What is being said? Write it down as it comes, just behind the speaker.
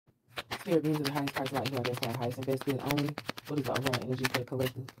Spirit beings of the highest price, not that's the highest invested only. What is the overall energy for the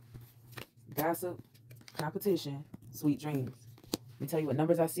collective? Gossip, competition, sweet dreams. Let me tell you what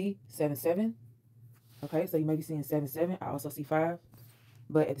numbers I see. 7-7. Okay, so you may be seeing 7-7. I also see 5.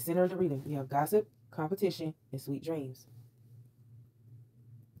 But at the center of the reading, we have gossip, competition, and sweet dreams.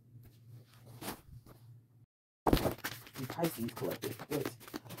 The Pisces collective. What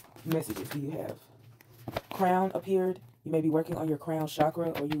messages do you have? Crown appeared. You may be working on your crown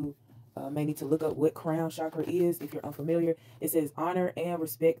chakra, or you may need to look up what crown chakra is if you're unfamiliar. It says honor and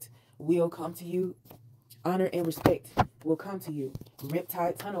respect will come to you. Honor and respect will come to you.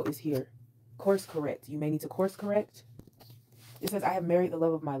 Riptide tunnel is here. Course correct. You may need to course correct. It says, I have married the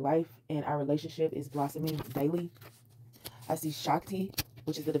love of my life and our relationship is blossoming daily. I see Shakti,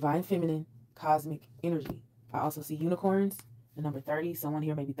 which is the divine feminine cosmic energy. I also see unicorns, the number 30. Someone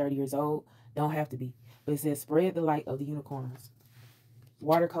here may be 30 years old. Don't have to be. But it says, spread the light of the unicorns.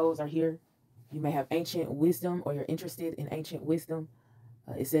 Water codes are here. You may have ancient wisdom or you're interested in ancient wisdom.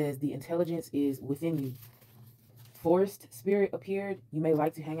 It says, the intelligence is within you. Forest spirit appeared. You may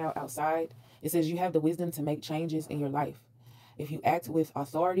like to hang out outside. It says, you have the wisdom to make changes in your life. If you act with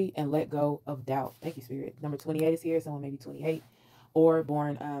authority and let go of doubt. Thank you, Spirit. Number 28 is here. Someone may be 28 or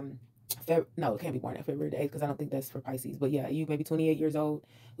born, no, it can't be born on February 8th because I don't think that's for Pisces. But yeah, you may be 28 years old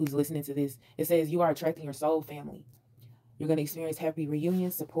who's listening to this. It says you are attracting your soul family. You're going to experience happy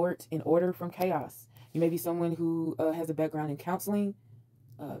reunions, support, and order from chaos. You may be someone who has a background in counseling.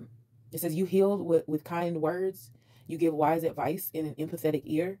 It says you heal with kind words. You give wise advice in an empathetic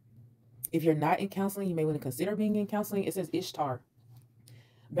ear. If you're not in counseling, you may want to consider being in counseling. It says Ishtar.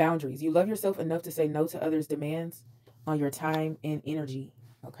 Boundaries. You love yourself enough to say no to others' demands on your time and energy.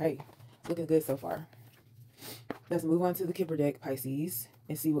 Okay. It's looking good so far. Let's move on to the Kipper deck, Pisces,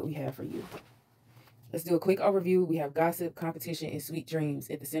 and see what we have for you. Let's do a quick overview. We have gossip, competition, and sweet dreams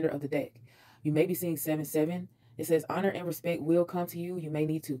at the center of the deck. You may be seeing 7-7. It says honor and respect will come to you. You may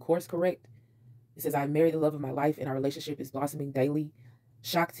need to course correct. It says I married the love of my life and our relationship is blossoming daily.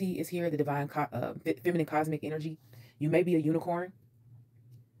 Shakti is here, the divine feminine cosmic energy. You may be a unicorn.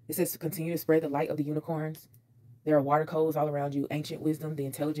 It says to continue to spread the light of the unicorns. There are water codes all around you. Ancient wisdom, the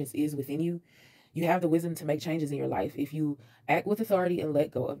intelligence is within you. You have the wisdom to make changes in your life. If you act with authority and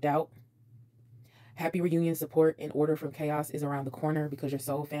let go of doubt. Happy reunion, support, and order from chaos is around the corner because your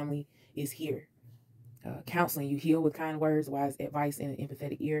soul family is here. Counseling, you heal with kind words, wise advice, and an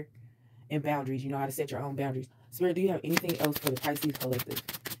empathetic ear. And boundaries, you know how to set your own boundaries. Spirit, do you have anything else for the Pisces collective?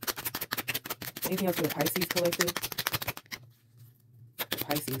 Anything else for the Pisces collective?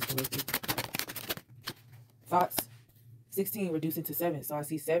 Pisces collective. Thoughts? 16 reducing to 7. So I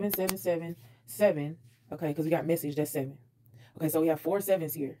see 7, 7, 7, 7. Okay, because we got message, that's 7. Okay, so we have 4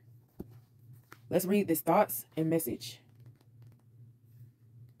 7s here. Let's read this thoughts and message.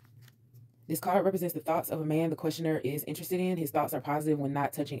 This card represents the thoughts of a man the questioner is interested in. His thoughts are positive when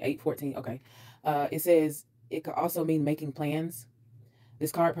not touching 8-14. Okay. It says it could also mean making plans.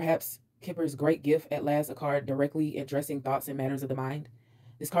 This card, perhaps Kipper's great gift at last, a card directly addressing thoughts and matters of the mind.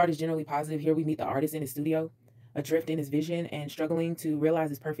 This card is generally positive. Here we meet the artist in his studio, adrift in his vision and struggling to realize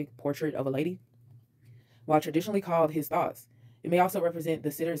his perfect portrait of a lady. While traditionally called his thoughts, it may also represent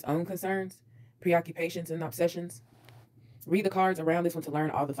the sitter's own concerns, preoccupations, and obsessions. Read the cards around this one to learn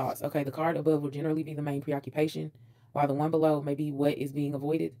all the thoughts. Okay, the card above will generally be the main preoccupation, while the one below may be what is being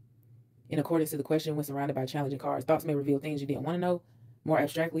avoided. In accordance to the question, when surrounded by challenging cards, thoughts may reveal things you didn't want to know. More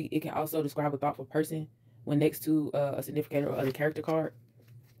abstractly, it can also describe a thoughtful person when next to a significant or other character card.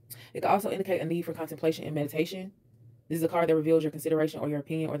 It can also indicate a need for contemplation and meditation. This is a card that reveals your consideration or your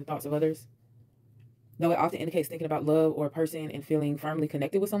opinion or the thoughts of others. Though it often indicates thinking about love or a person and feeling firmly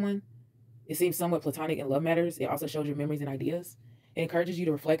connected with someone, it seems somewhat platonic in love matters. It also shows your memories and ideas. It encourages you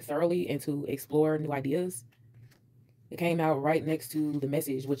to reflect thoroughly and to explore new ideas. It came out right next to the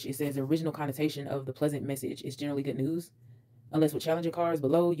message, which it says the original connotation of the pleasant message is generally good news. Unless with challenging cards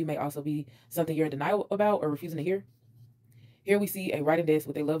below, you may also be something you're in denial about or refusing to hear. Here we see a writing desk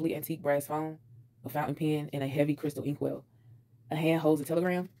with a lovely antique brass phone, a fountain pen, and a heavy crystal inkwell. A hand holds a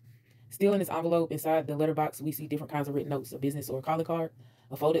telegram. Still in this envelope, inside the letterbox, we see different kinds of written notes, a business or a calling card,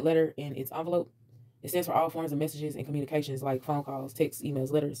 a folded letter in its envelope. It stands for all forms of messages and communications like phone calls, texts,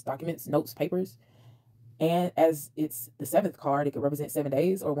 emails, letters, documents, notes, papers. And as it's the 7th card, it could represent 7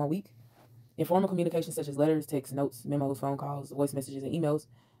 days or 1 week. Informal communications such as letters, texts, notes, memos, phone calls, voice messages, and emails.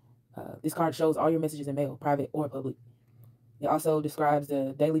 This card shows all your messages in mail, private or public. It also describes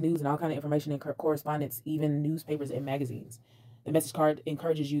the daily news and all kind of information and correspondence, even newspapers and magazines. The message card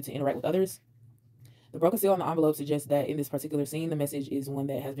encourages you to interact with others. The broken seal on the envelope suggests that in this particular scene, the message is one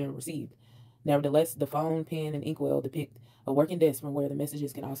that has been received. Nevertheless, the phone, pen, and inkwell depict a working desk from where the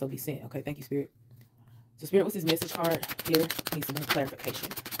messages can also be sent. Okay, thank you, Spirit. So, Spirit, what's this message card here? Need some more clarification.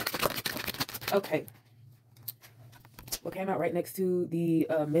 Okay. What came out right next to the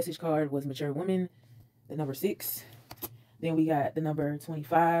message card was mature woman, the number 6. Then we got the number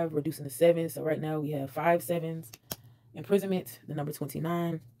 25, reducing the 7. So right now we have 5 7s. Imprisonment, the number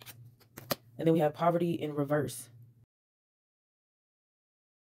 29. And then we have poverty in reverse.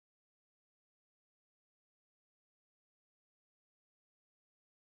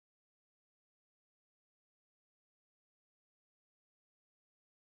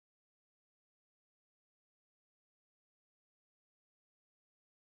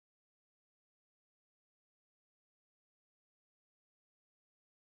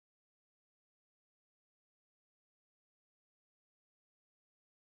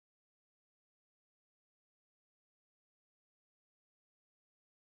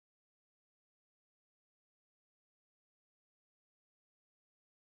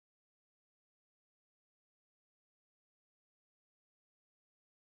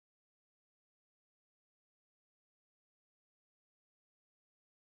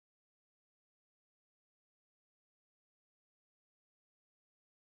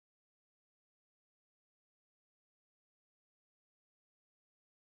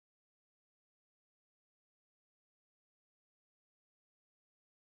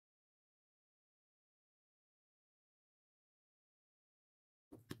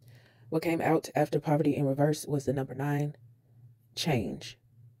 What came out after poverty in reverse was the number 9, change.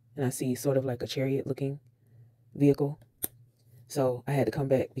 And I see sort of like a chariot looking vehicle. So I had to come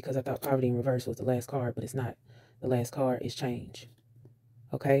back because I thought poverty in reverse was the last card, but it's not. The last card is change.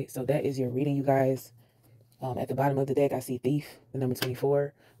 Okay, so that is your reading, you guys. At the bottom of the deck, I see thief, the number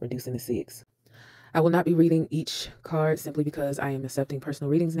 24, reducing the 6. I will not be reading each card simply because I am accepting personal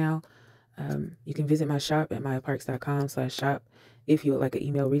readings now. You can visit my shop at mayaparks.com/shop. If you would like an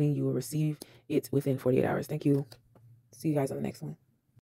email reading, you will receive it within 48 hours. Thank you. See you guys on the next one.